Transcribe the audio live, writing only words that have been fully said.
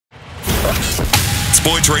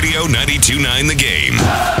Sports Radio 92.9 The Game.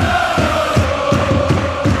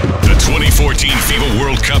 The 2014 FIBA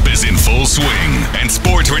World Cup is in full swing, and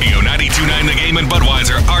Sports Radio 92.9 The Game and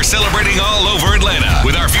Budweiser are celebrating all over Atlanta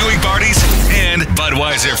with our viewing parties and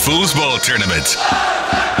Budweiser Foosball tournament.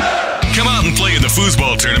 Come out and play in the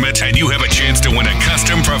Foosball tournament, and you have a chance to win a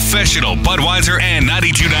custom professional Budweiser and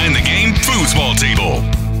 92.9 The Game Foosball table.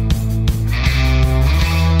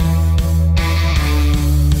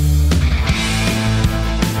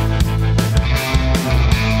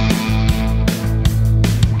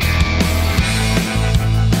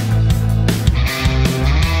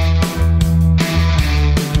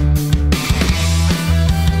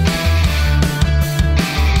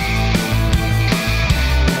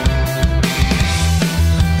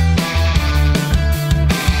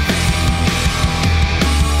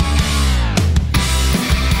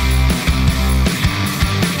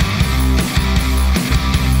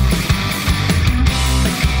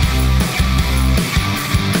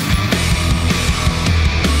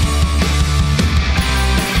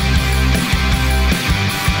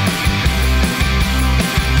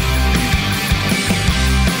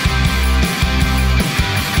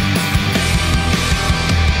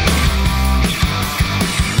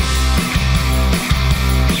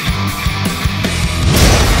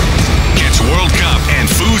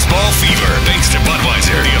 Foosball fever, thanks to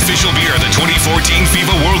Budweiser, the official beer of the 2014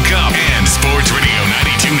 FIBA World Cup, and Sports Radio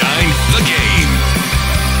 92.9 The Game.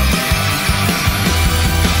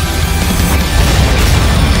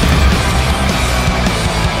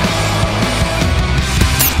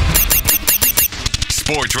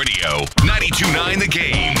 Sports Radio 92.9 The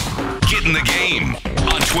Game. Get in the game.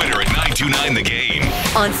 On Twitter at 929 The Game.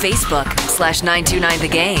 On Facebook /929 The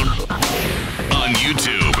Game. On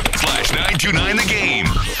YouTube /929 The Game.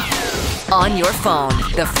 On your phone,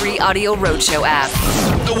 the free Audio Roadshow app.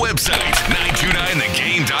 The website,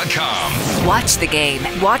 929thegame.com. Watch the game.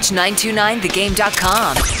 Watch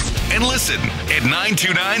 929thegame.com. And listen at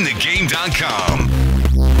 929thegame.com.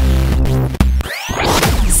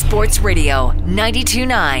 Sports Radio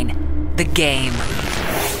 92.9 The Game.